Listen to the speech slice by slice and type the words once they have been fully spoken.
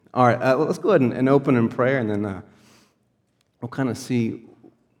All right, let's go ahead and open in prayer, and then we'll kind of see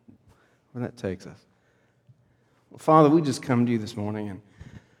where that takes us. Well, Father, we just come to you this morning, and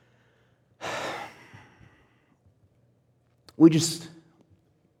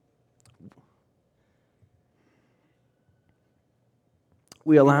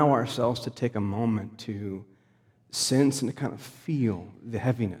we allow ourselves to take a moment to sense and to kind of feel the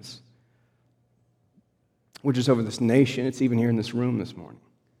heaviness, which is over this nation. It's even here in this room this morning.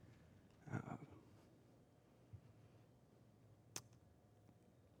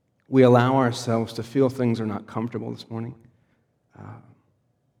 We allow ourselves to feel things are not comfortable this morning.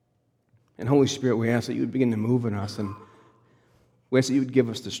 And Holy Spirit, we ask that you would begin to move in us, and we ask that you would give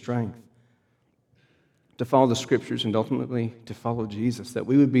us the strength to follow the Scriptures and ultimately to follow Jesus, that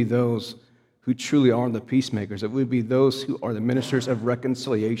we would be those who truly are the peacemakers, that we would be those who are the ministers of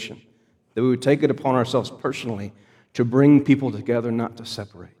reconciliation, that we would take it upon ourselves personally to bring people together, not to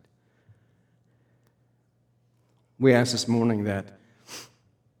separate. We ask this morning that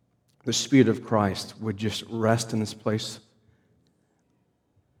the Spirit of Christ would just rest in this place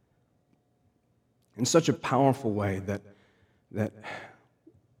in such a powerful way that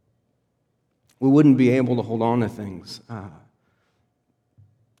we wouldn't be able to hold on to things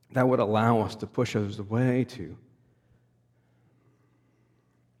that would allow us to push others away, to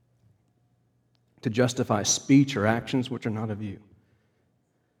justify speech or actions which are not of you.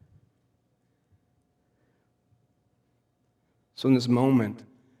 So in this moment,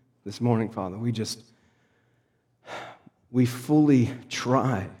 this morning, Father, we fully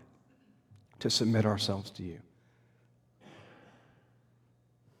try to submit ourselves to you.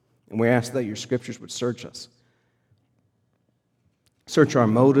 And we ask that your Scriptures would search us. Search our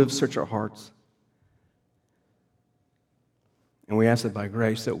motives, search our hearts. And we ask that by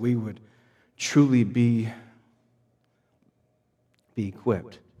grace that we would truly be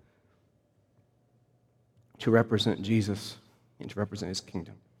equipped to represent Jesus and to represent his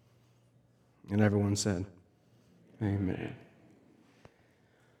kingdom. And everyone said, amen.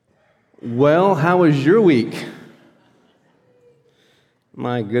 Well, how was your week?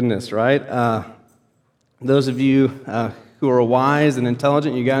 My goodness, right? Those of you who are wise and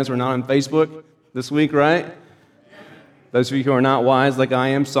intelligent, you guys were not on Facebook this week, right? Those of you who are not wise like I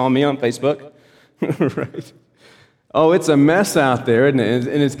am saw me on Facebook, right? Oh, it's a mess out there, isn't it?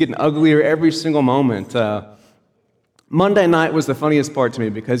 And it's getting uglier every single moment. Monday night was the funniest part to me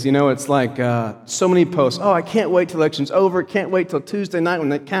because, it's like so many posts. Oh, I can't wait till election's over. Can't wait till Tuesday night when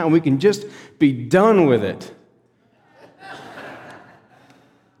they count and we can just be done with it.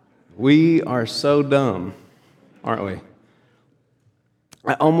 We are so dumb, aren't we?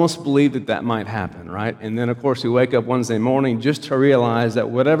 I almost believed that might happen, right? And then, of course, we wake up Wednesday morning just to realize that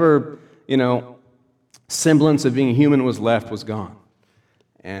whatever, semblance of being human was left was gone.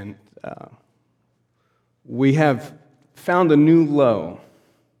 And we have found a new low,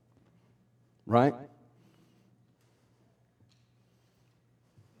 right?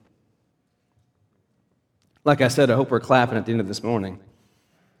 Like I said, I hope we're clapping at the end of this morning.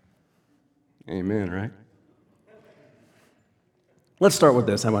 Amen, right? Let's start with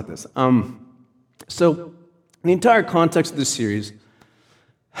this. How about this? So, the entire context of this series,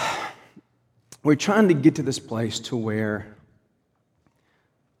 we're trying to get to this place to where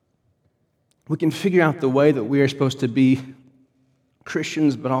we can figure out the way that we are supposed to be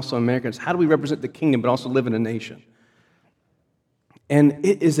Christians, but also Americans. How do we represent the kingdom, but also live in a nation? And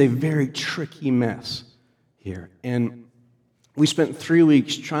it is a very tricky mess here. And we spent 3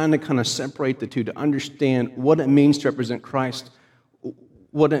 weeks trying to kind of separate the two to understand what it means to represent Christ,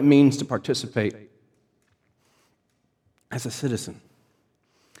 what it means to participate as a citizen.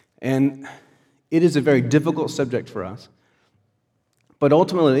 And it is a very difficult subject for us, but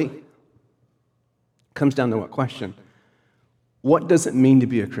ultimately, comes down to what question? What does it mean to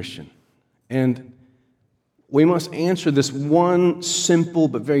be a Christian? And we must answer this one simple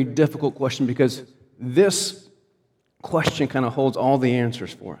but very difficult question because this question kind of holds all the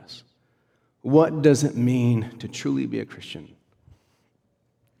answers for us. What does it mean to truly be a Christian?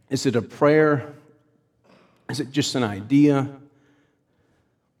 Is it a prayer? Is it just an idea?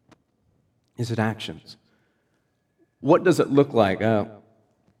 Is it actions? What does it look like? I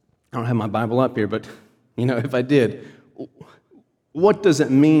don't have my Bible up here, but, if I did, what does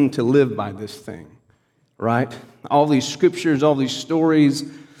it mean to live by this thing, right? All these scriptures, all these stories,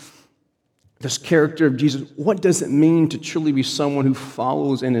 this character of Jesus, what does it mean to truly be someone who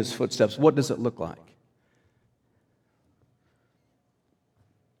follows in his footsteps? What does it look like?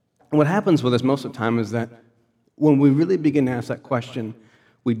 And what happens with us most of the time is that when we really begin to ask that question,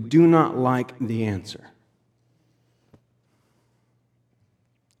 we do not like the answer.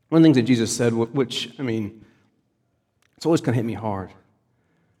 One of the things that Jesus said, which, I mean, it's always going to hit me hard.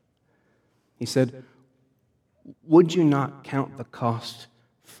 He said, would you not count the cost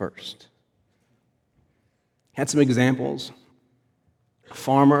first? Had some examples, a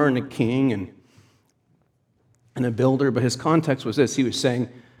farmer and a king and a builder, but his context was this. He was saying,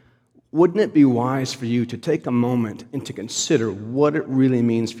 wouldn't it be wise for you to take a moment and to consider what it really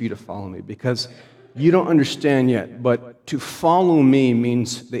means for you to follow me? Because you don't understand yet, but to follow me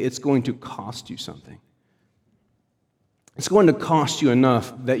means that it's going to cost you something. It's going to cost you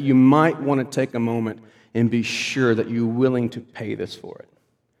enough that you might want to take a moment and be sure that you're willing to pay this for it.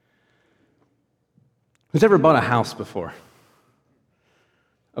 Who's ever bought a house before?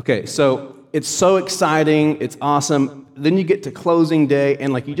 Okay, so it's so exciting, it's awesome. Then you get to closing day,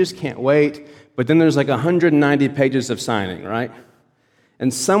 and you just can't wait. But then there's 190 pages of signing, right?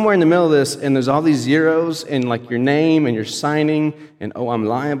 And somewhere in the middle of this, and there's all these zeros, and your name, and you're signing, and I'm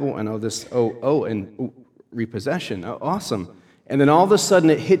liable, and and repossession, awesome. And then all of a sudden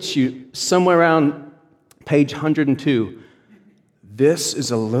it hits you somewhere around page 102. This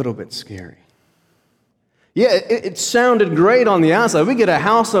is a little bit scary. Yeah, it sounded great on the outside. We get a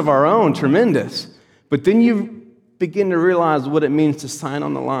house of our own, tremendous. But then you begin to realize what it means to sign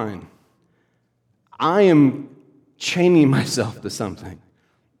on the line. I am chaining myself to something.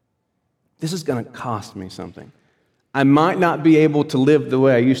 This is going to cost me something. I might not be able to live the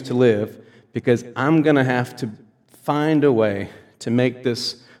way I used to live because I'm going to have to find a way to make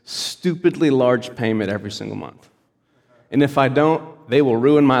this stupidly large payment every single month. And if I don't, they will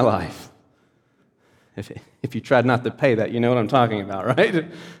ruin my life. If you tried not to pay that, you know what I'm talking about, right?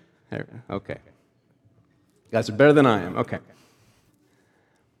 Okay. You guys are better than I am. Okay.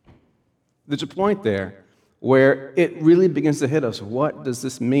 There's a point there where it really begins to hit us. What does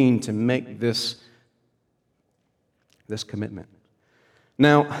this mean to make this commitment?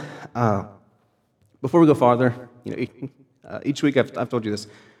 Now, before we go farther, each week I've told you this.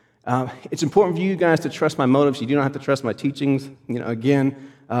 It's important for you guys to trust my motives. You do not have to trust my teachings.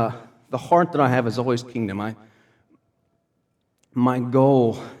 Again, the heart that I have is always kingdom. My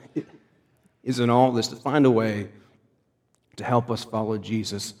goal is in all this to find a way to help us follow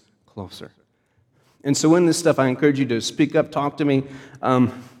Jesus closer. And so in this stuff, I encourage you to speak up, talk to me.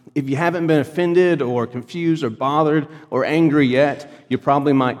 If you haven't been offended or confused or bothered or angry yet, you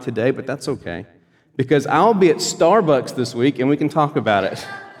probably might today, but that's okay. Because I'll be at Starbucks this week and we can talk about it.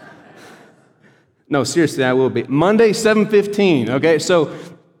 No, seriously, I will be. Monday, 7:15, okay? So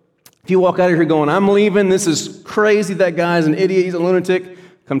if you walk out of here going, I'm leaving, this is crazy, that guy's an idiot, he's a lunatic,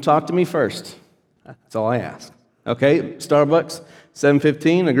 come talk to me first. That's all I ask. Okay, Starbucks,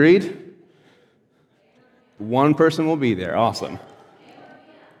 7:15, agreed? One person will be there, awesome.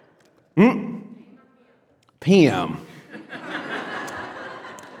 PM.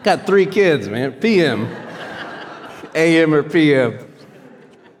 Got 3 kids, man, PM. AM or PM.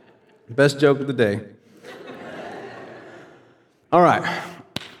 Best joke of the day. All right.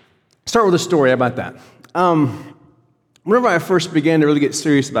 Start with a story. How about that? Whenever I first began to really get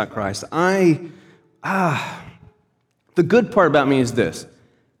serious about Christ, the good part about me is this.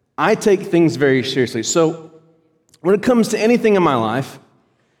 I take things very seriously. So when it comes to anything in my life,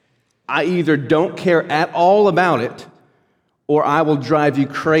 I either don't care at all about it, or I will drive you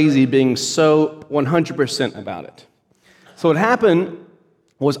crazy being so 100% about it. So what happened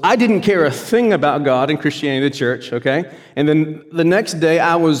was I didn't care a thing about God and Christianity, the church, okay? And then the next day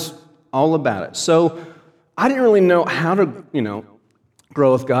I was all about it. So I didn't really know how to,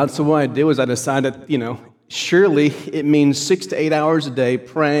 grow with God. So what I did was I decided, surely it means 6 to 8 hours a day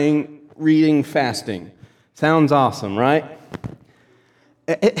praying, reading, fasting. Sounds awesome, right?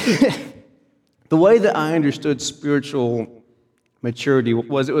 The way that I understood spiritual maturity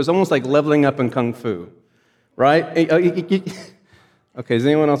was it was almost like leveling up in Kung Fu, right? Okay, does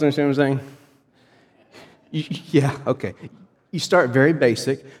anyone else understand what I'm saying? Yeah, okay. You start very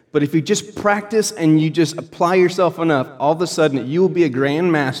basic, but if you just practice and you just apply yourself enough, all of a sudden you will be a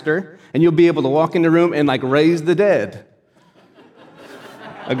grand master and you'll be able to walk in the room and raise the dead.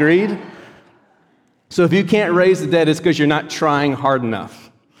 Agreed? So if you can't raise the dead, it's because you're not trying hard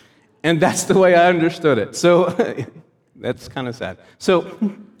enough. And that's the way I understood it. So that's kind of sad. So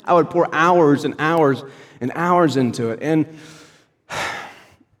I would pour hours and hours and hours into it. And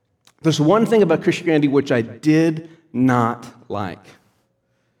there's one thing about Christianity which I did not like: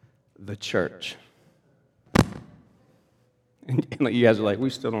 the church. And you guys are like, we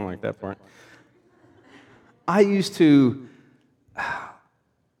still don't like that part. I used to,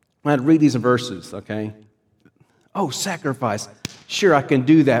 when I'd read these verses, okay? Oh, sacrifice. Sure, I can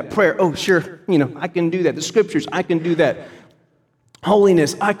do that. Prayer. Oh, sure, I can do that. The scriptures, I can do that.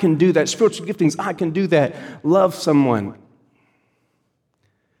 Holiness, I can do that. Spiritual giftings, I can do that. Love someone.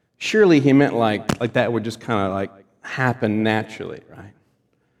 Surely he meant like that would just kind of like happen naturally, right?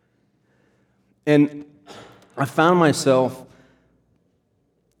 And I found myself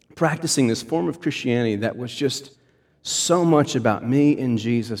practicing this form of Christianity that was just so much about me and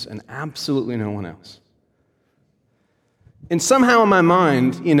Jesus and absolutely no one else. And somehow in my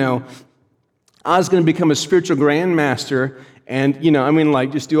mind, I was going to become a spiritual grandmaster and,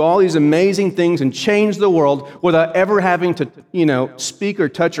 just do all these amazing things and change the world without ever having to, speak or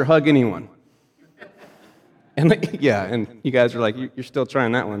touch or hug anyone. And and you guys are like, you're still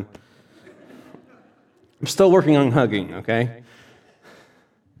trying that one. I'm still working on hugging, okay?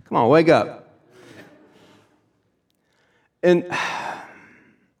 Come on, wake up. And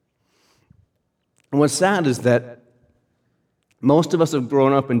what's sad is that most of us have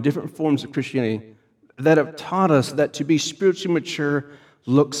grown up in different forms of Christianity that have taught us that to be spiritually mature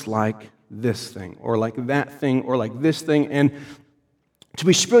looks like this thing, or like that thing, or like this thing. And to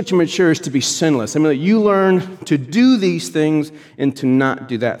be spiritually mature is to be sinless. I mean, you learn to do these things and to not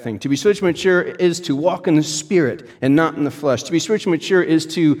do that thing. To be spiritually mature is to walk in the Spirit and not in the flesh. To be spiritually mature is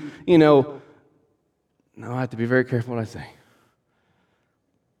to, no, I have to be very careful what I say.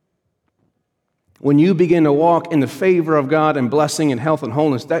 When you begin to walk in the favor of God and blessing and health and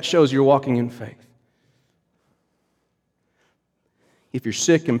wholeness, that shows you're walking in faith. If you're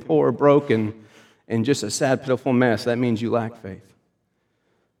sick and poor, broken, and just a sad, pitiful mess, that means you lack faith.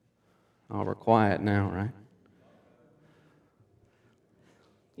 Oh, we're quiet now, right?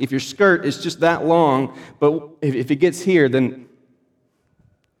 If your skirt is just that long, but if it gets here, then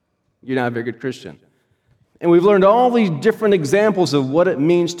you're not a very good Christian. And we've learned all these different examples of what it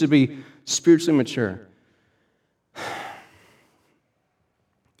means to be spiritually mature.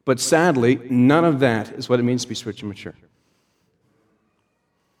 But sadly, none of that is what it means to be spiritually mature.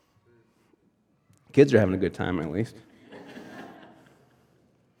 Kids are having a good time, at least.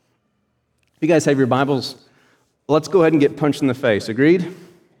 If you guys have your Bibles, let's go ahead and get punched in the face. Agreed?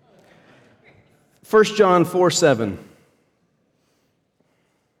 1 John 4:7.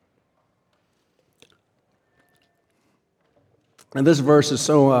 And this verse is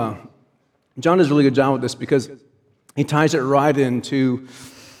so... John does a really good job with this because he ties it right into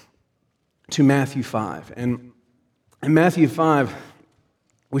Matthew 5. And in Matthew 5,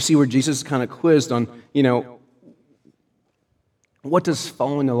 we see where Jesus is kind of quizzed on, what does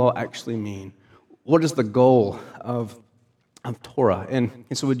following the law actually mean? What is the goal of Torah? And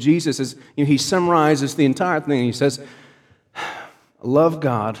so what Jesus is, he summarizes the entire thing. He says, love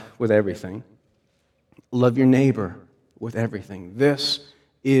God with everything. Love your neighbor with everything. This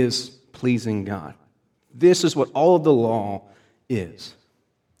is pleasing God. This is what all of the law is.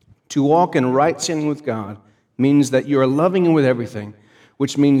 To walk in right standing with God means that you are loving Him with everything,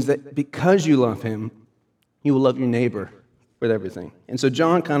 which means that because you love Him, you will love your neighbor with everything. And so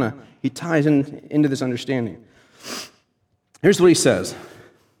John he ties into this understanding. Here's what he says.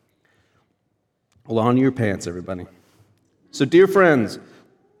 Hold on to your pants, everybody. So, dear friends,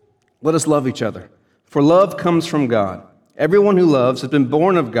 let us love each other, for love comes from God. Everyone who loves has been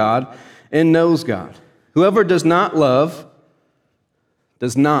born of God and knows God. Whoever does not love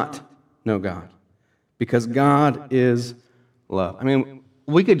does not know God, because God is love. I mean,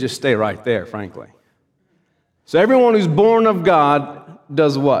 we could just stay right there, frankly. So everyone who's born of God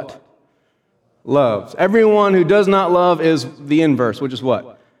does what? Loves. Everyone who does not love is the inverse, which is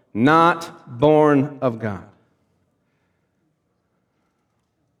what? Not born of God.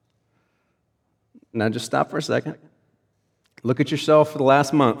 Now just stop for a second. Look at yourself for the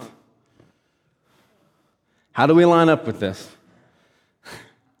last month. How do we line up with this?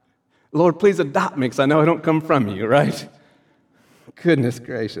 Lord, please adopt me because I know I don't come from you, right? Goodness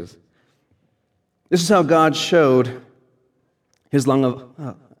gracious. This is how God showed His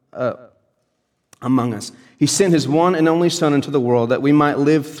love among us. He sent His one and only Son into the world that we might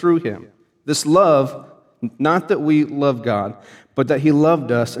live through Him. This love, not that we love God, but that He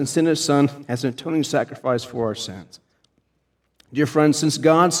loved us and sent His Son as an atoning sacrifice for our sins. Dear friends, since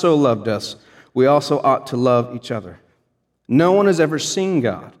God so loved us, we also ought to love each other. No one has ever seen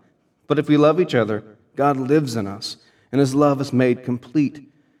God, but if we love each other, God lives in us, and His love is made complete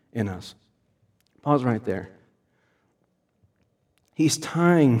in us. Pause right there. He's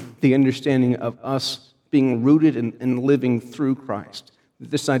tying the understanding of us being rooted and living through Christ.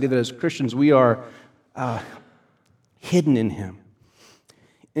 This idea that as Christians we are hidden in Him.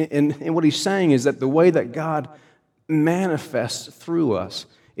 And what he's saying is that the way that God manifests through us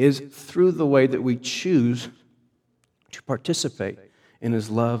is through the way that we choose to participate in His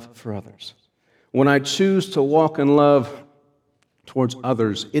love for others. When I choose to walk in love towards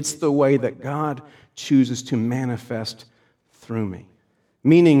others. It's the way that God chooses to manifest through me.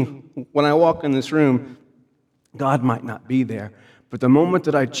 Meaning, when I walk in this room, God might not be there, but the moment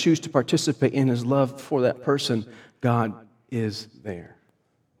that I choose to participate in His love for that person, God is there.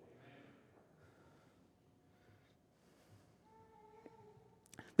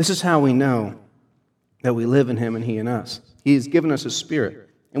 This is how we know that we live in Him and He in us. He has given us His Spirit,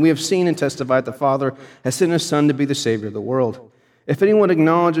 and we have seen and testified the Father has sent His Son to be the Savior of the world. If anyone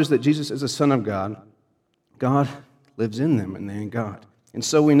acknowledges that Jesus is the Son of God, God lives in them and they in God. And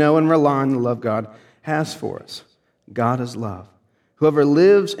so we know and rely on the love God has for us. God is love. Whoever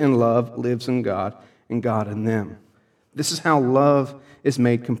lives in love lives in God, and God in them. This is how love is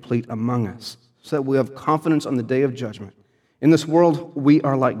made complete among us, so that we have confidence on the day of judgment. In this world, we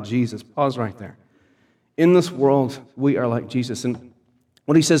are like Jesus. Pause right there. In this world, we are like Jesus. And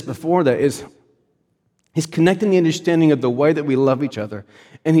what he says before that is, he's connecting the understanding of the way that we love each other.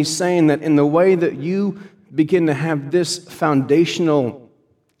 And he's saying that in the way that you begin to have this foundational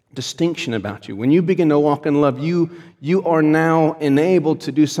distinction about you, when you begin to walk in love, you are now enabled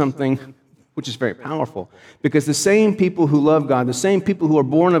to do something which is very powerful. Because the same people who love God, the same people who are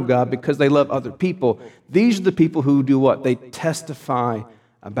born of God because they love other people, these are the people who do what? They testify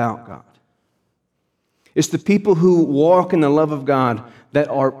about God. It's the people who walk in the love of God that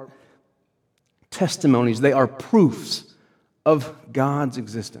are testimonies, they are proofs of God's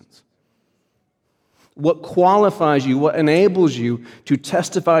existence. What qualifies you, what enables you to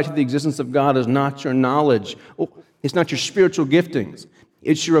testify to the existence of God is not your knowledge, it's not your spiritual giftings.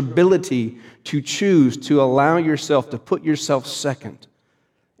 It's your ability to choose to allow yourself to put yourself second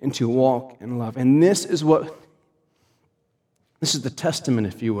and to walk in love. And this is the testament,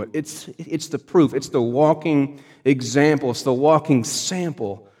 if you would. It's the proof. It's the walking example. It's the walking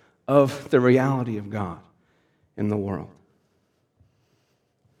sample of the reality of God in the world.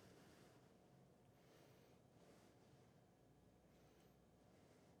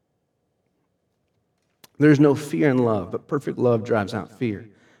 There's no fear in love, but perfect love drives out fear,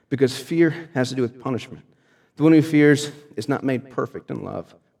 because fear has to do with punishment. The one who fears is not made perfect in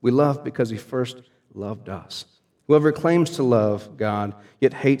love. We love because He first loved us. Whoever claims to love God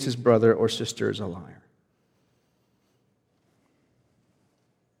yet hates his brother or sister is a liar.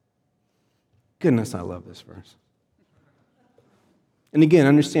 Goodness, I love this verse. And again,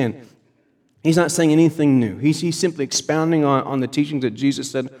 understand, he's not saying anything new. He's simply expounding on the teachings that Jesus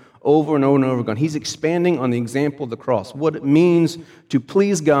said over and over and over again. He's expanding on the example of the cross. What it means to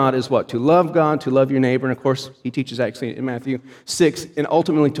please God is what? To love God, to love your neighbor. And of course, he teaches actually in Matthew 6, and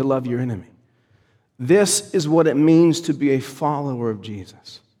ultimately to love your enemy. This is what it means to be a follower of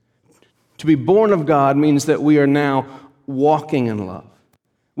Jesus. To be born of God means that we are now walking in love.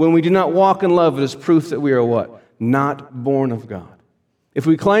 When we do not walk in love, it is proof that we are what? Not born of God. If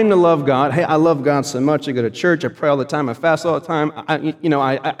we claim to love God, hey, I love God so much, I go to church, I pray all the time, I fast all the time,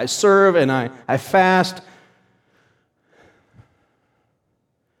 I serve and I fast,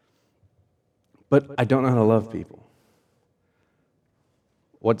 but I don't know how to love people.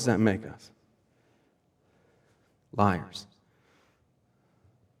 What does that make us? Liars.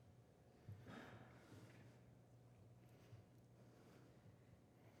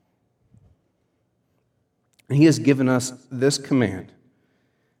 And he has given us this command.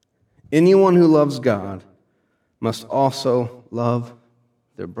 Anyone who loves God must also love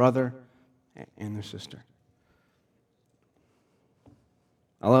their brother and their sister.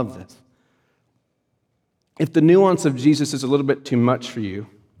 I love this. If the nuance of Jesus is a little bit too much for you,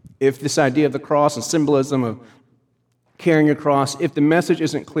 if this idea of the cross and symbolism of carrying your cross, if the message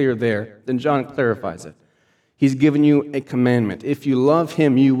isn't clear there, then John clarifies it. He's given you a commandment. If you love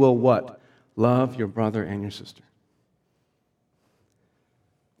him, you will what? Love your brother and your sister.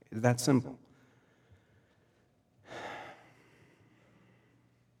 It's that simple.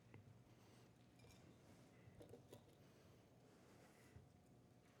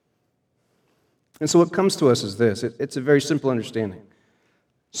 And so what comes to us is this. It's a very simple understanding.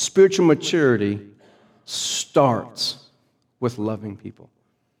 Spiritual maturity starts with loving people.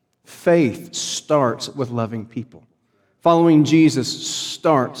 Faith starts with loving people. Following Jesus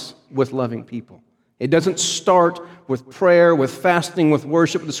starts with loving people. It doesn't start with prayer, with fasting, with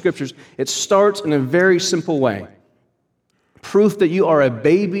worship, with the scriptures. It starts in a very simple way. Proof that you are a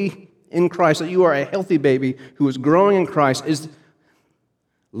baby in Christ, that you are a healthy baby who is growing in Christ, is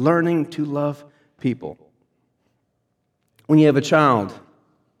learning to love people. When you have a child,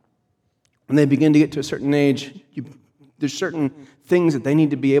 when they begin to get to a certain age, there's certain things that they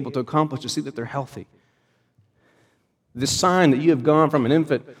need to be able to accomplish to see that they're healthy. The sign that you have gone from an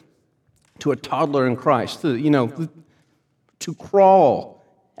infant to a toddler in Christ, To crawl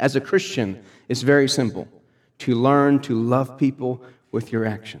as a Christian is very simple. To learn to love people with your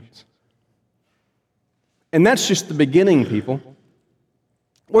actions. And that's just the beginning, people.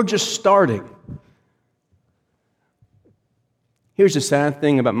 We're just starting. Here's the sad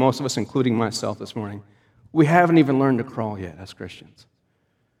thing about most of us, including myself this morning. We haven't even learned to crawl yet as Christians.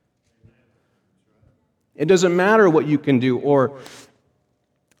 It doesn't matter what you can do or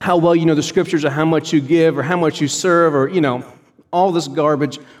how well you know the scriptures or how much you give or how much you serve or, all this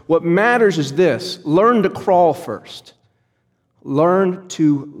garbage. What matters is this. Learn to crawl first. Learn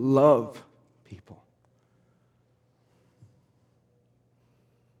to love people.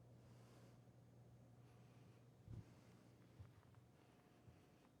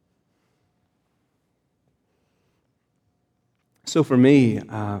 So for me,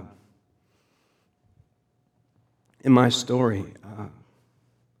 in my story,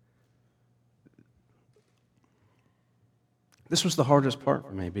 this was the hardest part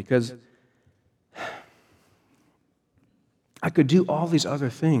for me because I could do all these other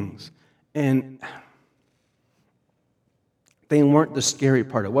things, and they weren't the scary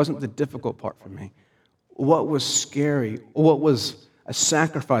part. It wasn't the difficult part for me. What was scary, what was a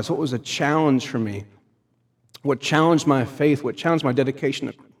sacrifice, what was a challenge for me, what challenged my faith, what challenged my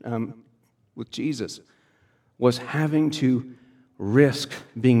dedication with Jesus was having to risk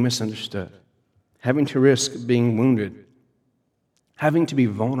being misunderstood, having to risk being wounded, having to be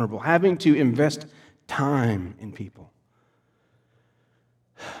vulnerable, having to invest time in people.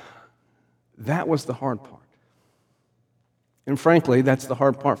 That was the hard part. And frankly, that's the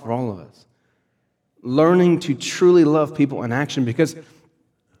hard part for all of us. Learning to truly love people in action, because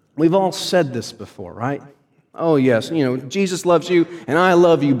we've all said this before, right? Oh, yes, Jesus loves you, and I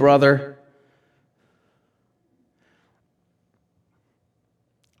love you, brother.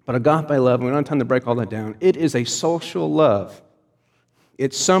 But agape love, we don't have time to break all that down. It is a social love.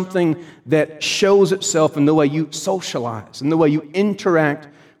 It's something that shows itself in the way you socialize, in the way you interact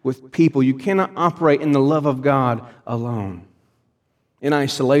with people. You cannot operate in the love of God alone, in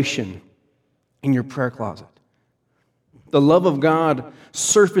isolation, in your prayer closet. The love of God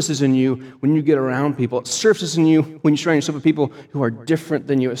surfaces in you when you get around people. It surfaces in you when you surround yourself with people who are different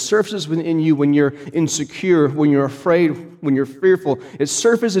than you. It surfaces in you when you're insecure, when you're afraid, when you're fearful. It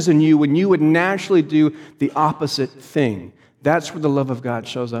surfaces in you when you would naturally do the opposite thing. That's where the love of God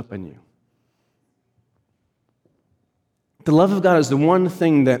shows up in you. The love of God is the one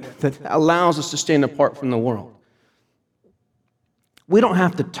thing that allows us to stand apart from the world. We don't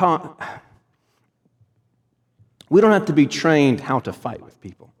have to talk. We don't have to be trained how to fight with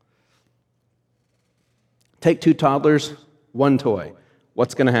people. Take 2 toddlers, 1 toy.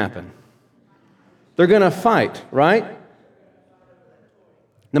 What's going to happen? They're going to fight, right?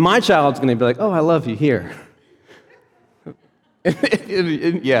 Now, my child's going to be like, oh, I love you, here.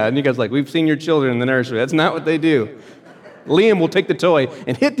 Yeah, and you guys are like, we've seen your children in the nursery. That's not what they do. Liam will take the toy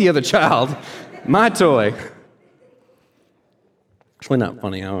and hit the other child. My toy. Actually not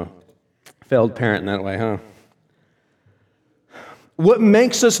funny, huh? Failed parent in that way, huh? What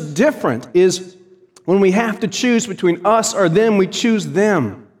makes us different is when we have to choose between us or them, we choose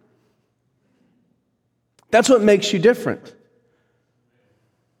them. That's what makes you different.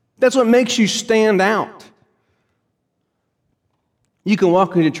 That's what makes you stand out. You can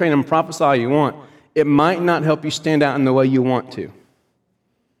walk into a train and prophesy all you want. It might not help you stand out in the way you want to.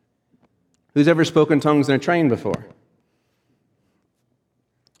 Who's ever spoken tongues in a train before?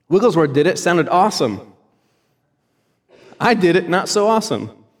 Wigglesworth did it, sounded awesome. I did it, not so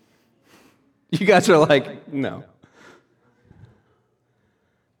awesome. You guys are like, no.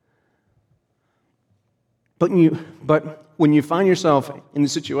 But when you find yourself in the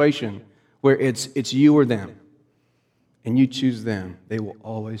situation where it's you or them, and you choose them, they will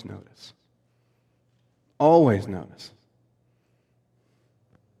always notice. Always notice.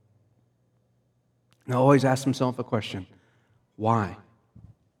 And always ask themselves a question: why?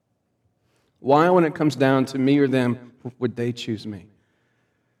 Why, when it comes down to me or them, would they choose me?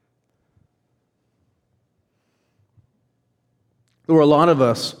 There were a lot of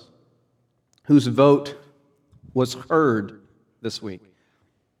us whose vote was heard this week.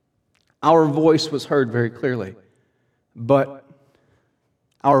 Our voice was heard very clearly, but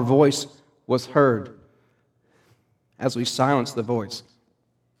our voice was heard as we silenced the voice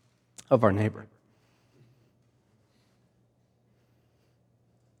of our neighbor.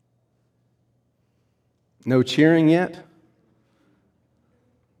 No cheering yet?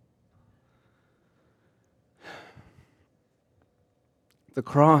 The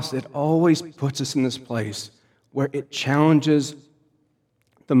cross, it always puts us in this place where it challenges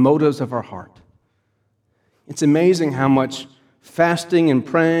the motives of our heart. It's amazing how much fasting and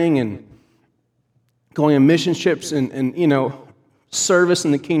praying and going on mission trips and service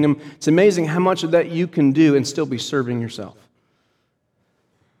in the kingdom, it's amazing how much of that you can do and still be serving yourself.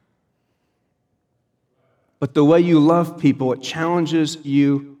 But the way you love people, it challenges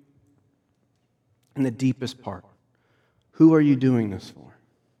you in the deepest part. Who are you doing this for?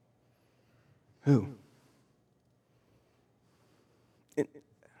 Who?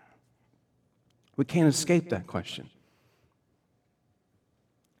 We can't escape that question.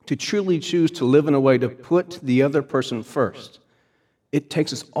 To truly choose to live in a way to put the other person first, it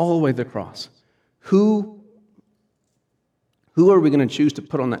takes us all the way to the cross. Who are we going to choose to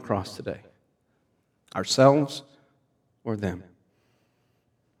put on that cross today? Ourselves or them?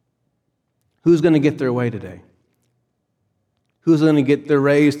 Who's going to get their way today? Who's going to get their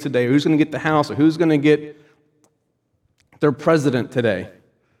raise today? Who's going to get the house? Or who's going to get their president today?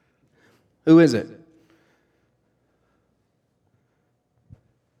 Who is it?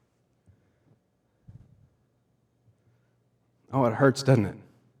 Oh, it hurts, doesn't it?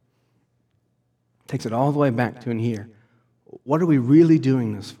 Takes it all the way back to in here. What are we really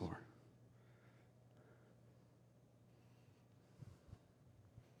doing this for?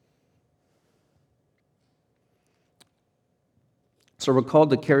 So we're called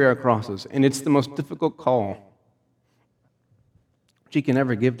to carry our crosses, and it's the most difficult call He can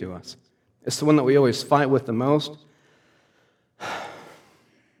ever give to us. It's the one that we always fight with the most.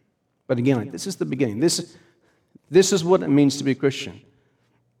 But again, this is the beginning. This is what it means to be a Christian.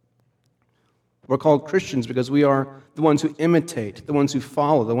 We're called Christians because we are the ones who imitate, the ones who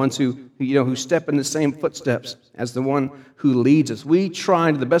follow, the ones who step in the same footsteps as the one who leads us. We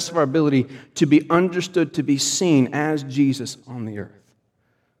try to the best of our ability to be understood, to be seen as Jesus on the earth.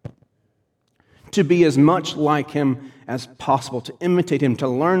 To be as much like Him as possible, to imitate Him, to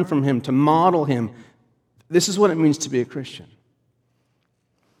learn from Him, to model Him. This is what it means to be a Christian.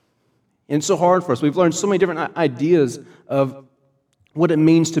 And it's so hard for us. We've learned so many different ideas of what it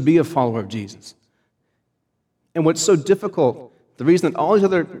means to be a follower of Jesus. And what's so difficult, the reason that all these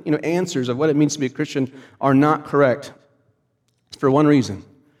other answers of what it means to be a Christian are not correct, is for one reason.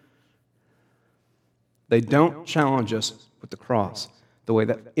 They don't challenge us with the cross the way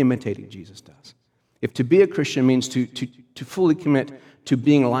that imitating Jesus does. If to be a Christian means to fully commit to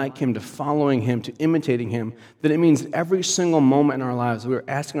being like Him, to following Him, to imitating Him, then it means that every single moment in our lives we're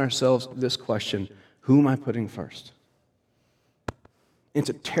asking ourselves this question: who am I putting first? It's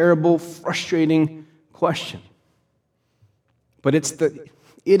a terrible, frustrating question. But it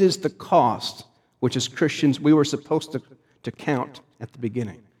is the cost which as Christians we were supposed to count at the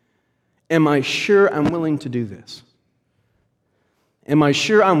beginning. Am I sure I'm willing to do this? Am I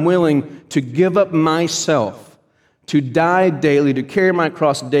sure I'm willing to give up myself, to die daily, to carry my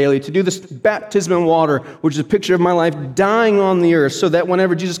cross daily, to do this baptism in water, which is a picture of my life dying on the earth, so that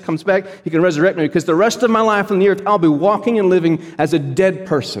whenever Jesus comes back, He can resurrect me, because the rest of my life on the earth, I'll be walking and living as a dead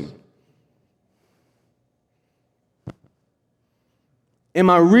person. Am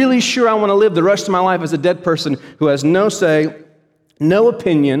I really sure I want to live the rest of my life as a dead person who has no say, no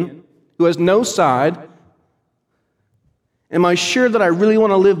opinion, who has no side? Am I sure that I really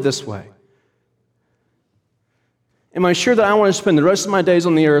want to live this way? Am I sure that I want to spend the rest of my days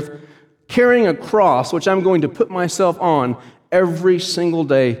on the earth carrying a cross, which I'm going to put myself on every single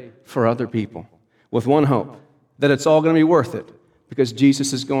day for other people, with one hope, that it's all going to be worth it, because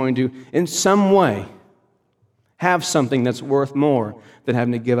Jesus is going to, in some way, have something that's worth more than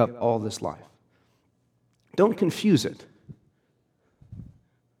having to give up all this life? Don't confuse it.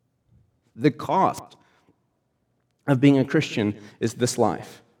 The cost of being a Christian is this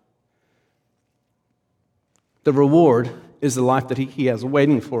life. The reward is the life that He has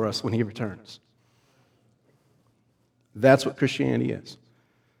waiting for us when He returns. That's what Christianity is.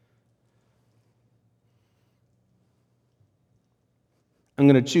 I'm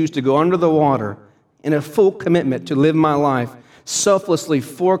going to choose to go under the water in a full commitment to live my life selflessly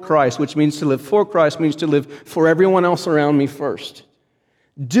for Christ, which means to live for Christ means to live for everyone else around me first.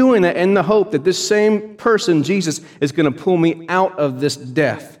 Doing that in the hope that this same person, Jesus, is going to pull me out of this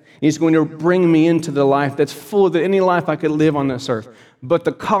death. He's going to bring me into the life that's full of any life I could live on this earth. But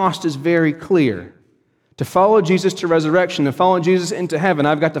the cost is very clear. To follow Jesus to resurrection, to follow Jesus into heaven,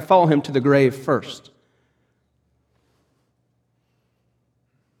 I've got to follow Him to the grave first.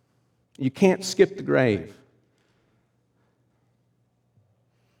 You can't skip the grave.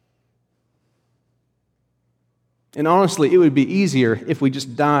 And honestly, it would be easier if we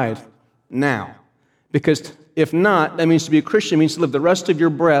just died now. Because if not, that means to be a Christian means to live the rest of your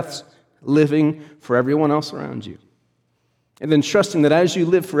breaths living for everyone else around you. And then trusting that as you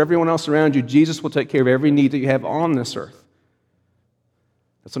live for everyone else around you, Jesus will take care of every need that you have on this earth.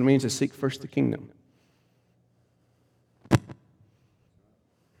 That's what it means to seek first the kingdom.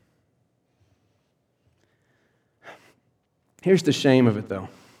 Here's the shame of it, though.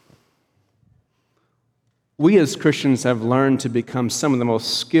 We as Christians have learned to become some of the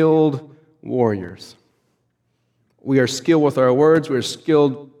most skilled warriors. We are skilled with our words. We are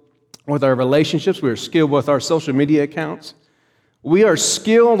skilled with our relationships. We are skilled with our social media accounts. We are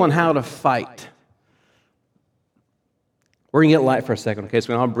skilled on how to fight. We're going to get light for a second, okay? So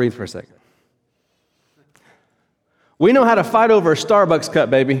we can all breathe for a second. We know how to fight over a Starbucks cup,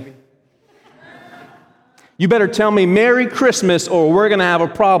 baby. You better tell me Merry Christmas or we're going to have a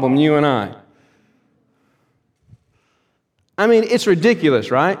problem, you and I. I mean, it's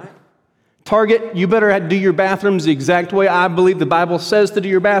ridiculous, right? Target, you better do your bathrooms the exact way I believe the Bible says to do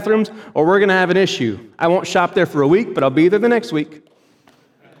your bathrooms, or we're going to have an issue. I won't shop there for a week, but I'll be there the next week.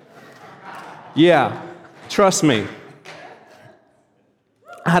 Yeah, trust me.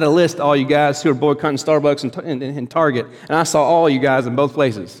 I had a list of all you guys who are boycotting Starbucks and Target, and I saw all you guys in both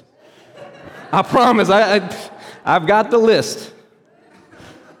places. I promise, I've got the list.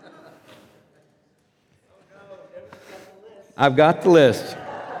 I've got the list.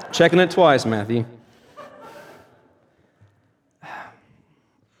 Checking it twice, Matthew.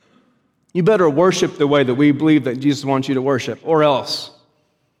 You better worship the way that we believe that Jesus wants you to worship, or else.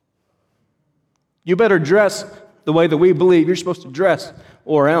 You better dress the way that we believe you're supposed to dress,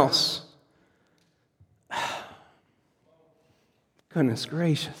 or else. Goodness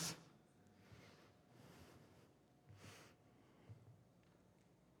gracious.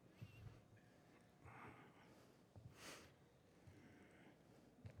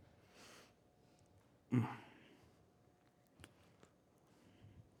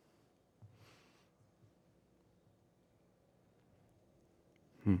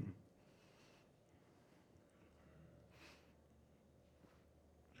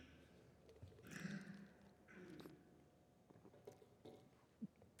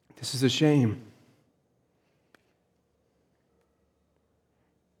 This is a shame.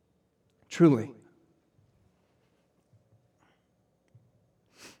 Truly.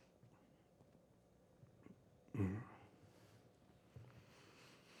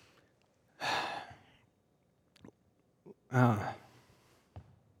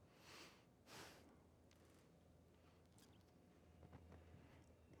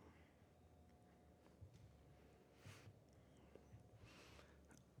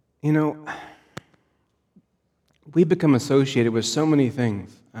 You know, we become associated with so many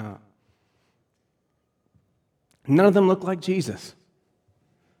things. None of them look like Jesus.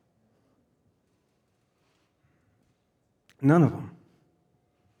 None of them.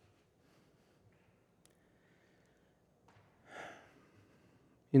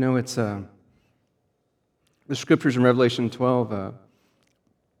 You know, it's the scriptures in Revelation 12,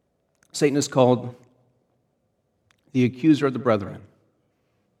 Satan is called the accuser of the brethren.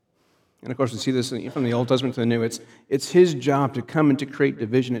 And of course, we see this from the Old Testament to the New. It's his job to come and to create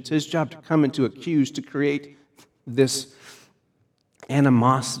division. It's his job to come and to accuse, to create this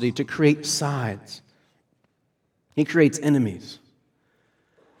animosity, to create sides. He creates enemies.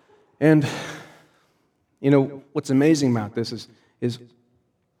 And, you know, what's amazing about this is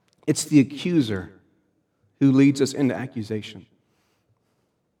it's the accuser who leads us into accusation.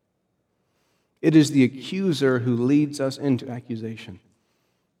 It is the accuser who leads us into accusation.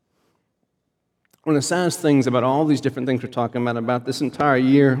 One of the saddest things about all these different things we're talking about this entire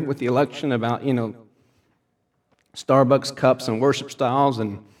year with the election, about, you know, Starbucks cups and worship styles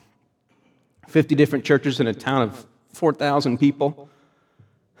and 50 different churches in a town of 4,000 people,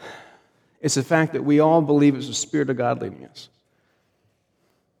 it's the fact that we all believe it's the Spirit of God leading us.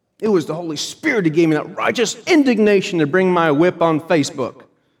 It was the Holy Spirit who gave me that righteous indignation to bring my whip on Facebook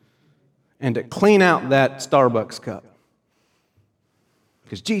and to clean out that Starbucks cup.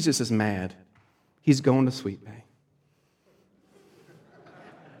 Because Jesus is mad. He's going to Sweet Bay.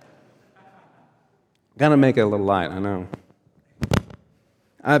 Gotta make it a little light, I know.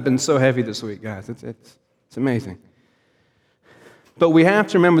 I've been so heavy this week, guys. It's amazing. But we have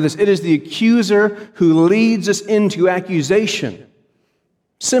to remember this. It is the accuser who leads us into accusation.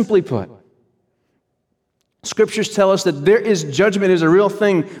 Simply put, Scriptures tell us that there is judgment is a real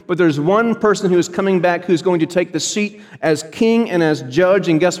thing, but there's one person who is coming back who's going to take the seat as king and as judge,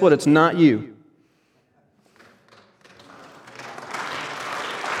 and guess what? It's not you.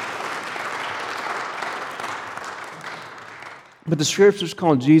 But the Scriptures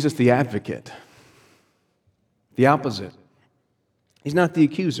call Jesus the advocate, the opposite. He's not the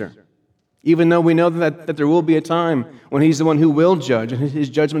accuser. Even though we know that there will be a time when he's the one who will judge and his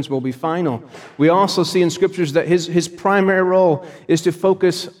judgments will be final. We also see in Scriptures that his primary role is to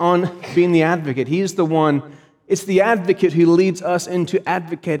focus on being the advocate. He's the one, it's the advocate who leads us into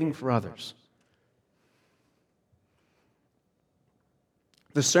advocating for others.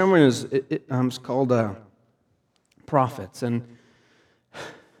 The sermon is called Prophets. And,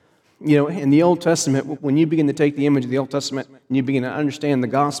 in the Old Testament, when you begin to take the image of the Old Testament and you begin to understand the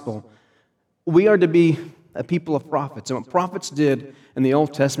gospel, we are to be a people of prophets. And what prophets did in the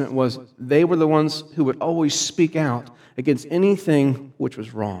Old Testament was they were the ones who would always speak out against anything which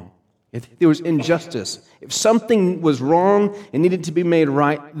was wrong. If there was injustice, if something was wrong and needed to be made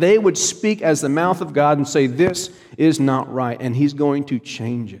right, they would speak as the mouth of God and say, this is not right, and he's going to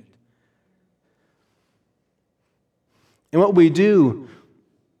change it. And what we do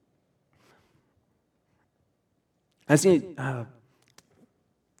as the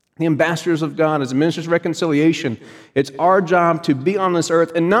ambassadors of God, as the ministers of reconciliation, it's our job to be on this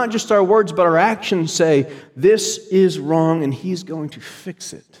earth, and not just our words, but our actions say, this is wrong, and he's going to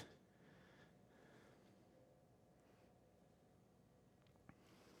fix it.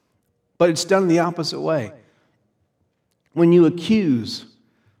 But it's done the opposite way. When you accuse,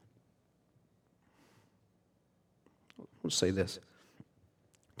 we'll say this,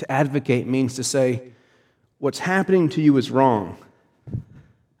 to advocate means to say, what's happening to you is wrong.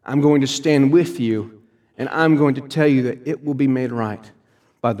 I'm going to stand with you, and I'm going to tell you that it will be made right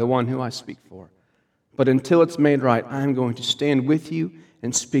by the one who I speak for. But until it's made right, I'm going to stand with you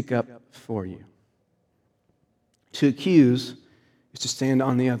and speak up for you. To accuse is to stand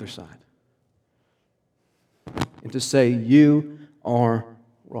on the other side and to say, you are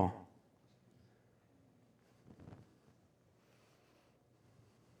wrong.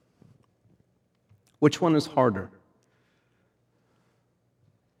 Which one is harder?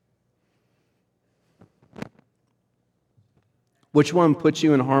 Which one puts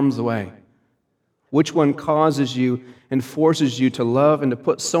you in harm's way? Which one causes you and forces you to love and to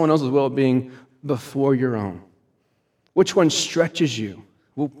put someone else's well-being before your own? Which one stretches you?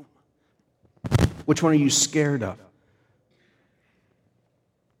 Which one are you scared of?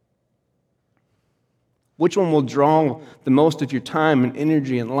 Which one will draw the most of your time and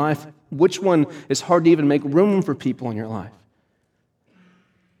energy and life? Which one is hard to even make room for people in your life?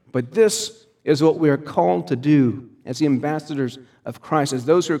 But this is what we are called to do as the ambassadors of Christ, as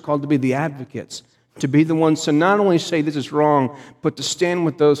those who are called to be the advocates, to be the ones to not only say this is wrong, but to stand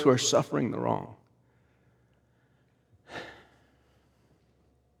with those who are suffering the wrong.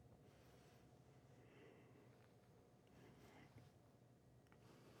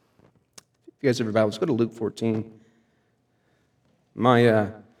 If you guys have your Bibles, go to Luke 14.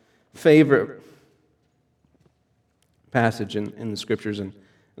 My favorite passage in the Scriptures, and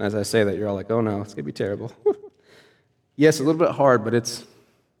as I say that, you're all like, oh no, it's going to be terrible. Yes, a little bit hard, but it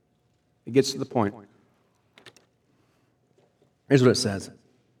gets to the point. Here's what it says.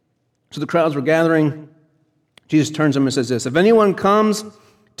 So the crowds were gathering. Jesus turns to them and says this, if anyone comes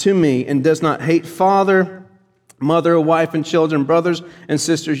to me and does not hate father, mother, wife, and children, brothers and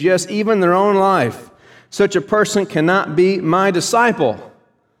sisters, yes, even their own life, such a person cannot be my disciple.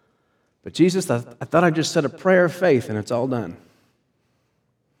 But Jesus, I thought I just said a prayer of faith and it's all done.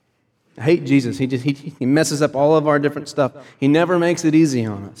 I hate Jesus. He messes up all of our different stuff. He never makes it easy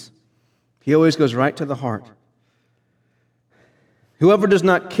on us. He always goes right to the heart. Whoever does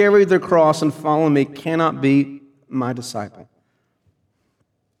not carry their cross and follow me cannot be my disciple.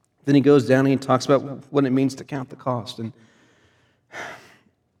 Then he goes down and he talks about what it means to count the cost. And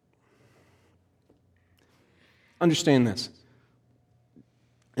understand this.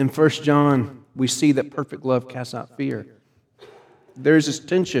 In 1 John, we see that perfect love casts out fear. There's this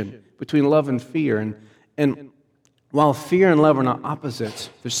tension between love and fear. And while fear and love are not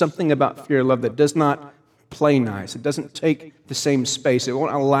opposites, there's something about fear and love that does not play nice. It doesn't take the same space. It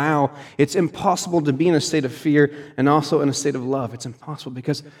won't allow. It's impossible to be in a state of fear and also in a state of love. It's impossible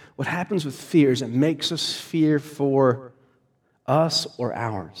because what happens with fear is it makes us fear for us or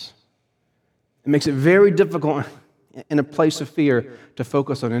ours. It makes it very difficult in a place of fear to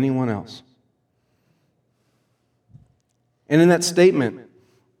focus on anyone else. And in that statement,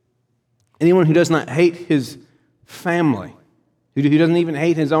 anyone who does not hate his family, who doesn't even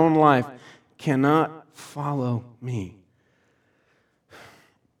hate his own life, cannot follow me.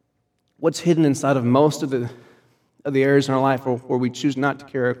 What's hidden inside of most of the areas in our life where we choose not to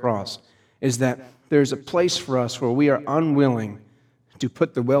carry a cross is that there's a place for us where we are unwilling to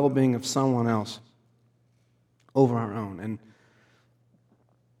put the well-being of someone else over our own. And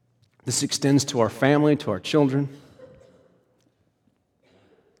this extends to our family, to our children.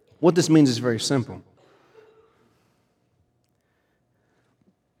 What this means is very simple.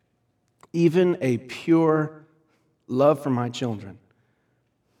 Even a pure love for my children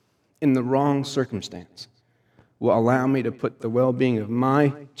in the wrong circumstance will allow me to put the well-being of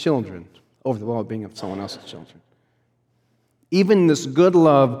my children over the well-being of someone else's children. Even this good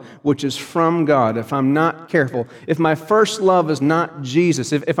love, which is from God, if I'm not careful, if my first love is not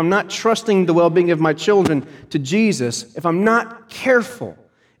Jesus, if I'm not trusting the well-being of my children to Jesus, if I'm not careful,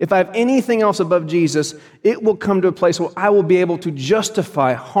 if I have anything else above Jesus, it will come to a place where I will be able to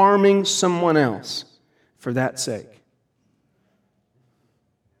justify harming someone else for that sake.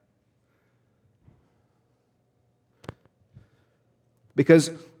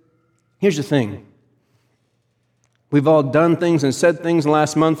 Because here's the thing. We've all done things and said things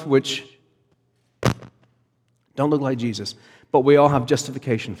last month which don't look like Jesus, but we all have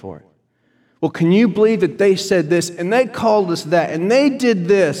justification for it. Well, can you believe that they said this and they called us that and they did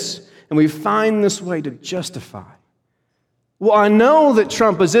this, and we find this way to justify? Well, I know that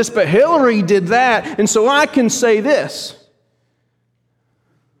Trump is this, but Hillary did that, and so I can say this.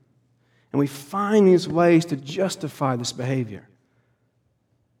 And we find these ways to justify this behavior.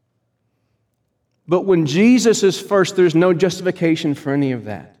 But when Jesus is first, there's no justification for any of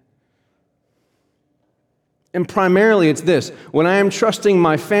that. And primarily it's this: when I am trusting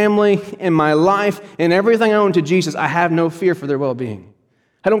my family and my life and everything I own to Jesus, I have no fear for their well-being.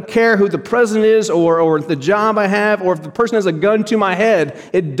 I don't care who the president is or the job I have or if the person has a gun to my head.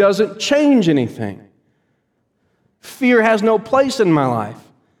 It doesn't change anything. Fear has no place in my life.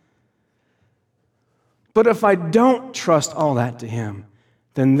 But if I don't trust all that to Him,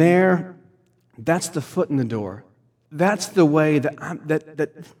 then that's the foot in the door. That's the way that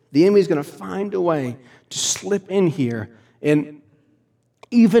the enemy is going to find a way to slip in here. And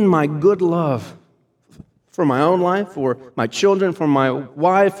even my good love for my own life, for my children, for my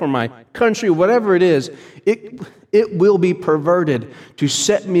wife, for my country, whatever it is, it will be perverted to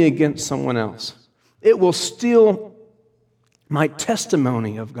set me against someone else. It will steal my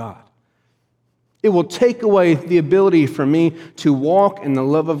testimony of God. It will take away the ability for me to walk in the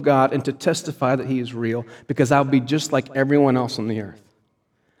love of God and to testify that He is real, because I'll be just like everyone else on the earth.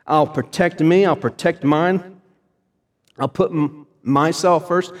 I'll protect me. I'll protect mine. I'll put myself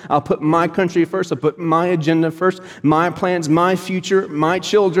first. I'll put my country first. I'll put my agenda first, my plans, my future, my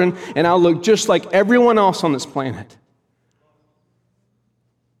children, and I'll look just like everyone else on this planet.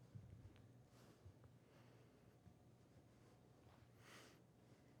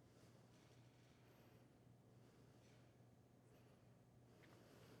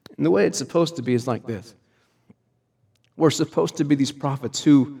 And the way it's supposed to be is like this. We're supposed to be these prophets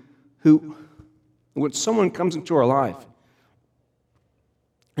who when someone comes into our life,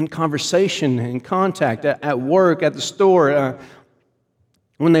 in conversation, in contact, at work, at the store,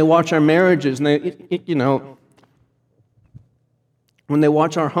 when they watch our marriages, and when they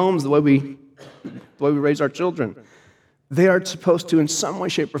watch our homes, the way we raise our children, they are supposed to, in some way,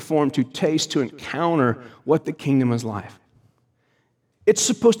 shape, or form, to taste, to encounter what the kingdom is like. It's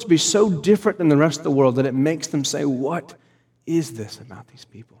supposed to be so different than the rest of the world that it makes them say, what is this about these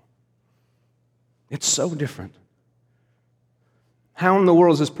people? It's so different. How in the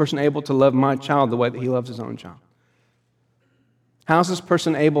world is this person able to love my child the way that he loves his own child? How is this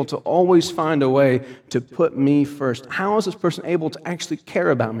person able to always find a way to put me first? How is this person able to actually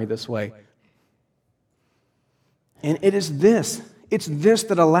care about me this way? And it's this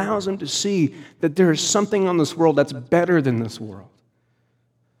that allows them to see that there is something on this world that's better than this world.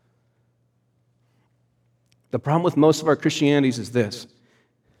 The problem with most of our Christianities is this.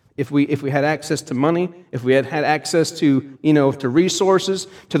 If we had access to money, if we had access to, to resources,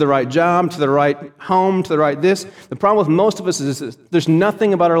 to the right job, to the right home, to the right this, the problem with most of us is this: there's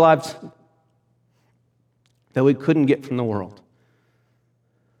nothing about our lives that we couldn't get from the world.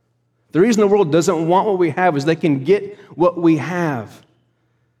 The reason the world doesn't want what we have is they can get what we have.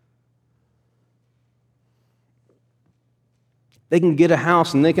 They can get a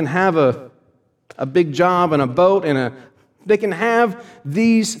house and they can have a big job and a boat and they can have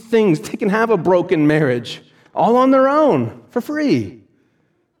these things. They can have a broken marriage all on their own for free.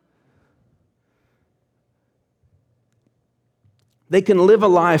 They can live a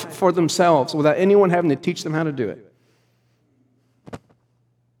life for themselves without anyone having to teach them how to do it.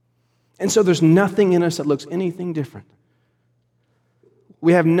 And so there's nothing in us that looks anything different.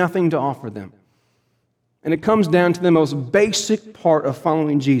 We have nothing to offer them. And it comes down to the most basic part of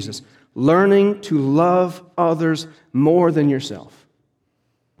following Jesus: learning to love others more than yourself.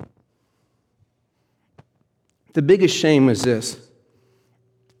 The biggest shame is this: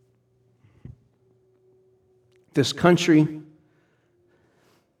 this country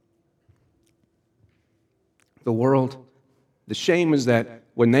the world. The shame is that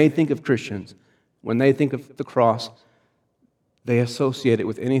when they think of Christians, when they think of the cross, they associate it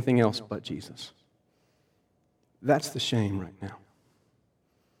with anything else but Jesus. That's the shame right now.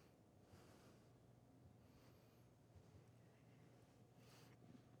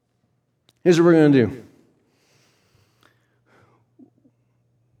 Here's what we're going to do.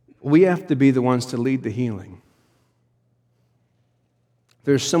 We have to be the ones to lead the healing.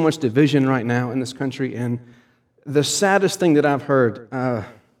 There's so much division right now in this country, and the saddest thing that I've heard,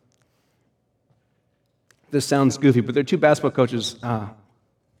 this sounds goofy, but there are two basketball coaches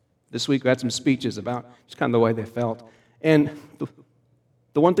this week who had some speeches about just kind of the way they felt. And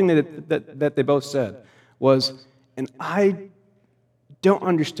the one thing that they both said was, and I don't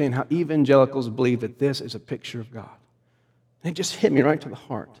understand how evangelicals believe that this is a picture of God. And it just hit me right to the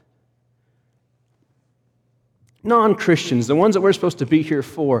heart. Non-Christians, the ones that we're supposed to be here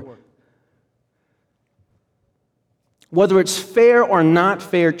for, whether it's fair or not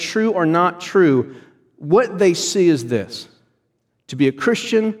fair, true or not true, what they see is this. To be a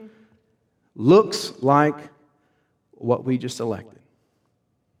Christian looks like what we just elected.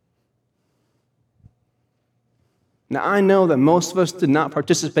 Now, I know that most of us did not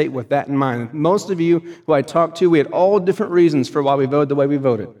participate with that in mind. Most of you who I talked to, we had all different reasons for why we voted the way we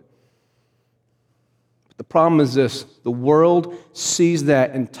voted. But the problem is this: the world sees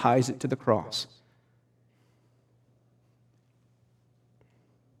that and ties it to the cross.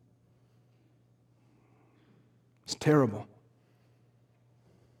 It's terrible.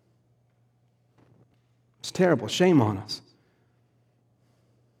 It's terrible. Shame on us.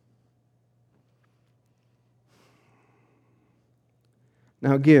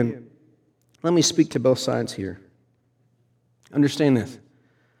 Now again, let me speak to both sides here. Understand this.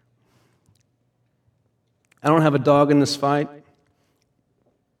 I don't have a dog in this fight.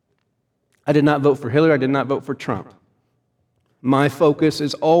 I did not vote for Hillary. I did not vote for Trump. My focus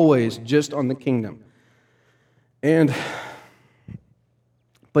is always just on the kingdom.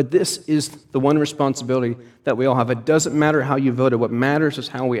 But this is the one responsibility that we all have. It doesn't matter how you voted. What matters is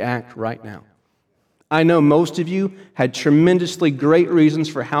how we act right now. I know most of you had tremendously great reasons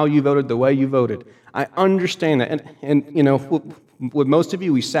for how you voted the way you voted. I understand that. And you know, with most of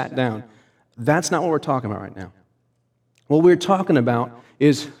you, we sat down. That's not what we're talking about right now. What we're talking about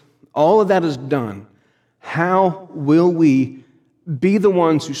is all of that is done. How will we be the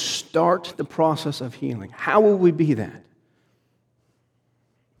ones who start the process of healing? How will we be that?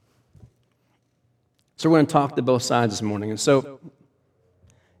 So we're going to talk to both sides this morning. And so,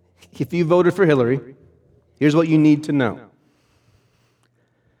 if you voted for Hillary, here's what you need to know.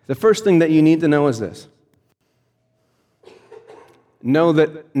 The first thing that you need to know is this. Know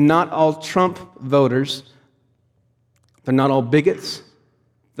that not all Trump voters, they're not all bigots,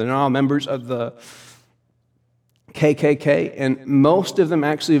 they're not all members of the KKK, and most of them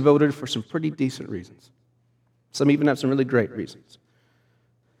actually voted for some pretty decent reasons. Some even have some really great reasons.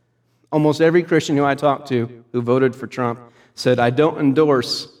 Almost every Christian who I talked to who voted for Trump said, I don't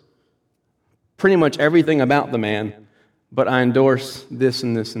endorse pretty much everything about the man, but I endorse this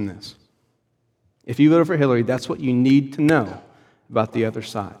and this and this. If you voted for Hillary, that's what you need to know about the other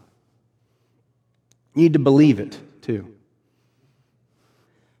side. You need to believe it, too.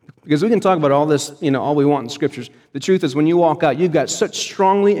 Because we can talk about all this, all we want in Scriptures. The truth is, when you walk out, you've got such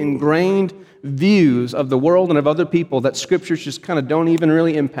strongly ingrained views of the world and of other people that Scriptures just kind of don't even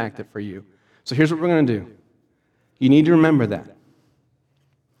really impact it for you. So here's what we're going to do. You need to remember that.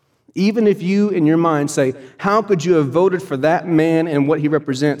 Even if you, in your mind, say, how could you have voted for that man and what he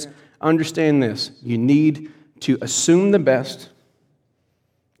represents? Understand this. You need to assume the best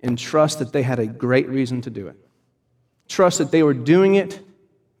and trust that they had a great reason to do it. Trust that they were doing it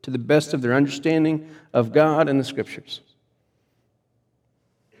to the best of their understanding of God and the Scriptures.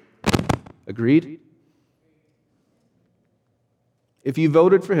 Agreed? If you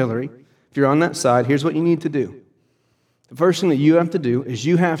voted for Hillary, if you're on that side, here's what you need to do. The first thing that you have to do is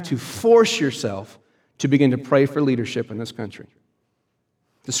you have to force yourself to begin to pray for leadership in this country.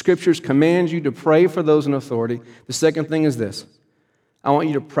 The Scriptures command you to pray for those in authority. The second thing is this. I want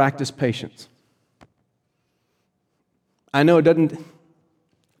you to practice patience. I know it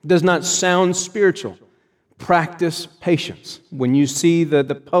does not sound spiritual. Practice patience. When you see the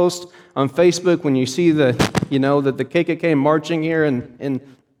post on Facebook, when you see the KKK marching here in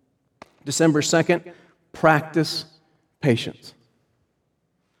December 2nd, practice patience.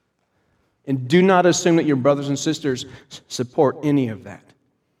 And do not assume that your brothers and sisters support any of that.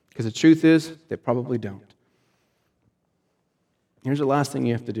 Because the truth is, they probably don't. Here's the last thing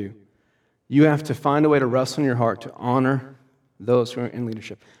you have to do. You have to find a way to wrestle in your heart to honor those who are in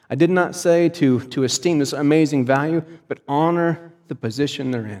leadership. I did not say to esteem this amazing value, but honor the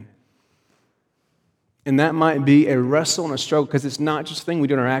position they're in. And that might be a wrestle and a struggle because it's not just a thing we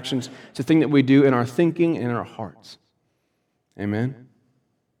do in our actions, it's a thing that we do in our thinking and in our hearts. Amen?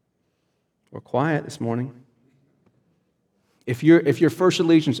 We're quiet this morning. If your first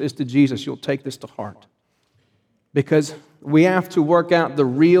allegiance is to Jesus, you'll take this to heart. Because we have to work out the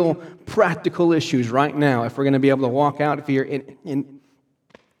real practical issues right now if we're going to be able to walk out of here in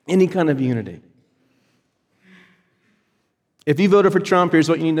any kind of unity. If you voted for Trump, here's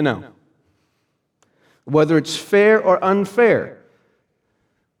what you need to know. Whether it's fair or unfair,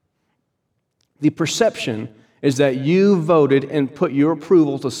 the perception is that you voted and put your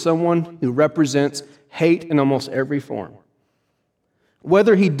approval to someone who represents hate in almost every form.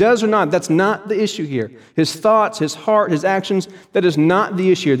 Whether he does or not, that's not the issue here. His thoughts, his heart, his actions, that is not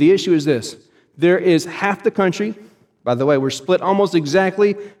the issue here. The issue is this. There is half the country, by the way, we're split almost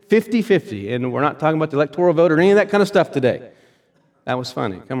exactly 50-50, and we're not talking about the electoral vote or any of that kind of stuff today. That was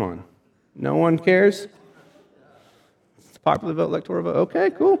funny. Come on. No one cares? It's popular vote, electoral vote.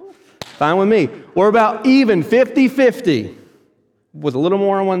 Okay, cool. Fine with me. We're about even, 50-50, with a little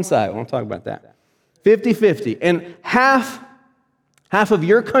more on one side. I won't talk about that. 50-50. And half of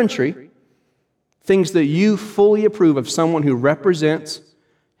your country thinks that you fully approve of someone who represents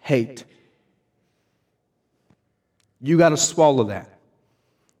hate. You got to swallow that.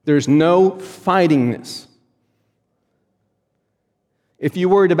 There's no fighting this. If you're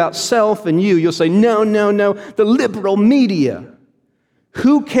worried about self and you'll say, no, the liberal media.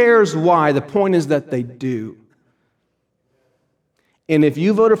 Who cares why? The point is that they do. And if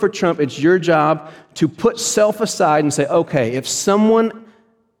you voted for Trump, it's your job to put self aside and say, okay, if someone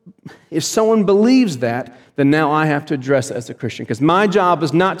believes that, then now I have to address it as a Christian. Because my job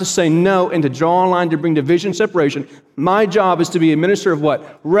is not to say no and to draw a line to bring division, separation. My job is to be a minister of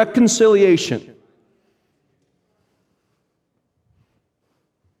what? Reconciliation.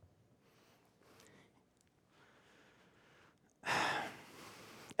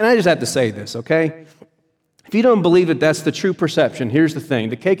 And I just have to say this, okay? If you don't believe that that's the true perception, here's the thing.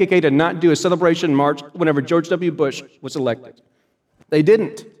 The KKK did not do a celebration march whenever George W. Bush was elected. They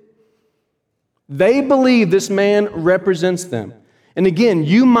didn't. They believe this man represents them. And again,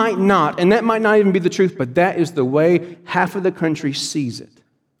 you might not, and that might not even be the truth, but that is the way half of the country sees it.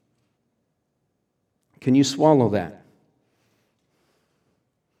 Can you swallow that?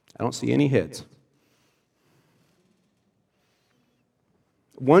 I don't see any heads.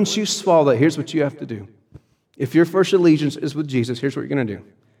 Once you swallow that, here's what you have to do. If your first allegiance is with Jesus, here's what you're going to do.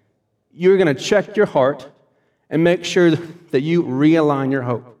 You're going to check your heart and make sure that you realign your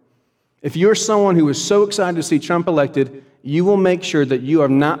hope. If you're someone who is so excited to see Trump elected, you will make sure that you have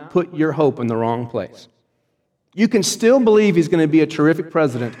not put your hope in the wrong place. You can still believe he's going to be a terrific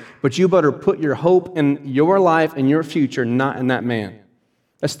president, but you better put your hope in your life and your future, not in that man.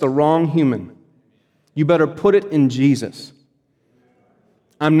 That's the wrong human. You better put it in Jesus.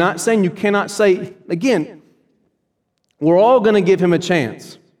 I'm not saying you cannot say, again, we're all going to give him a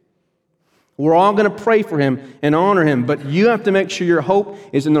chance. We're all going to pray for him and honor him, but you have to make sure your hope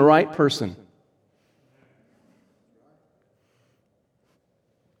is in the right person.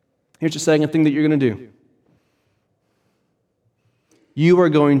 Here's the second thing that you're going to do. You are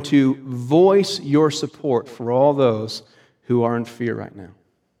going to voice your support for all those who are in fear right now.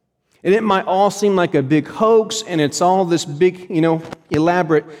 And it might all seem like a big hoax, and it's all this big,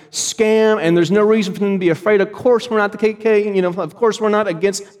 elaborate scam, and there's no reason for them to be afraid. Of course we're not the KKK, of course we're not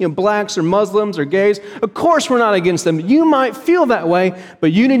against, blacks or Muslims or gays. Of course we're not against them. You might feel that way,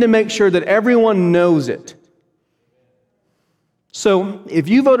 but you need to make sure that everyone knows it. So if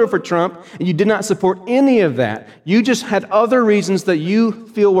you voted for Trump and you did not support any of that, you just had other reasons that you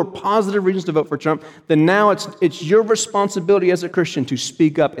feel were positive reasons to vote for Trump, then now it's your responsibility as a Christian to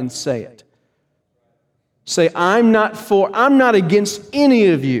speak up and say it. Say, I'm not against any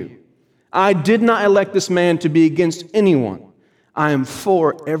of you. I did not elect this man to be against anyone. I am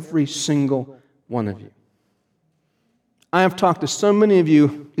for every single one of you. I have talked to so many of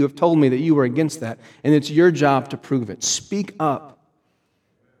you who have told me that you were against that, and it's your job to prove it. Speak up.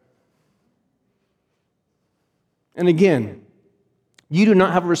 And again, you do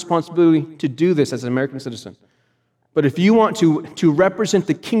not have a responsibility to do this as an American citizen. But if you want to represent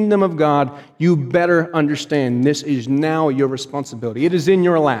the kingdom of God, you better understand this is now your responsibility. It is in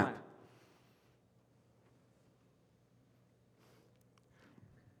your lap.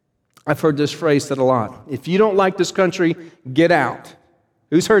 I've heard this phrase said a lot. If you don't like this country, get out.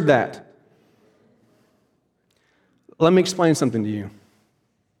 Who's heard that? Let me explain something to you.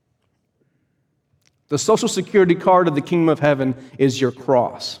 The social security card of the kingdom of heaven is your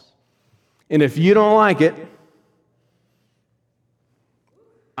cross. And if you don't like it,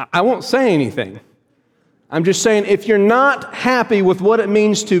 I won't say anything. I'm just saying, if you're not happy with what it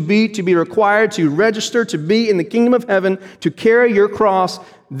means to be required to register, to be in the kingdom of heaven, to carry your cross,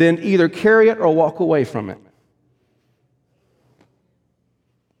 then either carry it or walk away from it.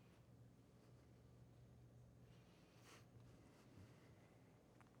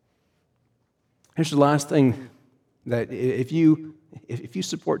 Here's the last thing, that if you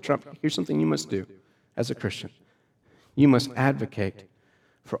support Trump, here's something you must do as a Christian. You must advocate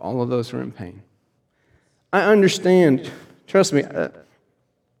for all of those who are in pain. I understand, trust me,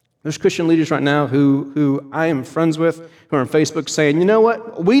 there's Christian leaders right now who I am friends with, who are on Facebook saying, you know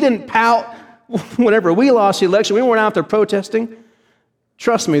what, we didn't pout whenever we lost the election. We weren't out there protesting.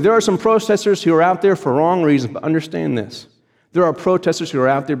 Trust me, there are some protesters who are out there for wrong reasons, but understand this. There are protesters who are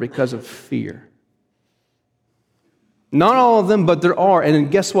out there because of fear. Not all of them, but there are.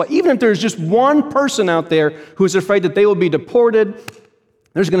 And guess what? Even if there's just one person out there who is afraid that they will be deported,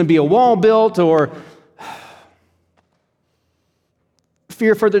 there's going to be a wall built, or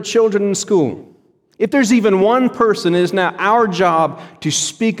fear for their children in school. If there's even one person, it is now our job to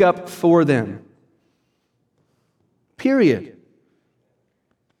speak up for them. Period.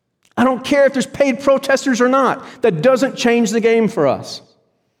 I don't care if there's paid protesters or not. That doesn't change the game for us.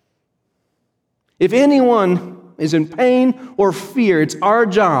 If anyone is in pain or fear, it's our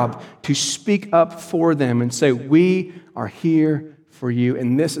job to speak up for them and say, we are here for you,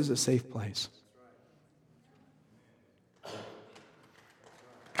 and this is a safe place.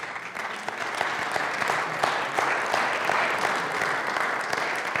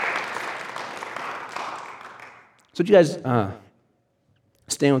 So would you guys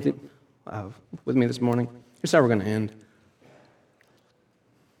stand with me this morning? Here's how we're going to end.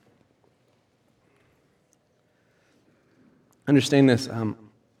 Understand this. I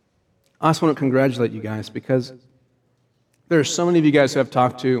also want to congratulate you guys, because there are so many of you guys who I've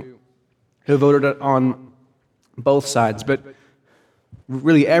talked to who voted on both sides, but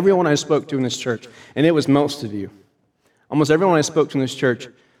really everyone I spoke to in this church, and it was most of you, almost everyone I spoke to in this church,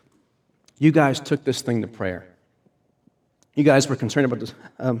 you guys took this thing to prayer. You guys were concerned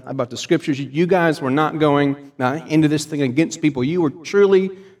about the scriptures. You guys were not going into this thing against people. You were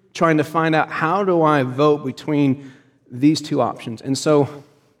truly trying to find out, how do I vote between these two options? And so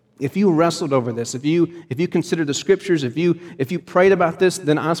if you wrestled over this, if you considered the scriptures, if you prayed about this,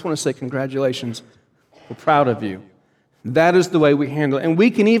 then I just want to say congratulations. We're proud of you. That is the way we handle it. And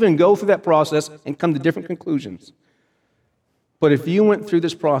we can even go through that process and come to different conclusions. But if you went through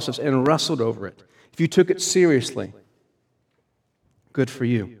this process and wrestled over it, if you took it seriously, good for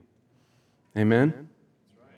you. Amen?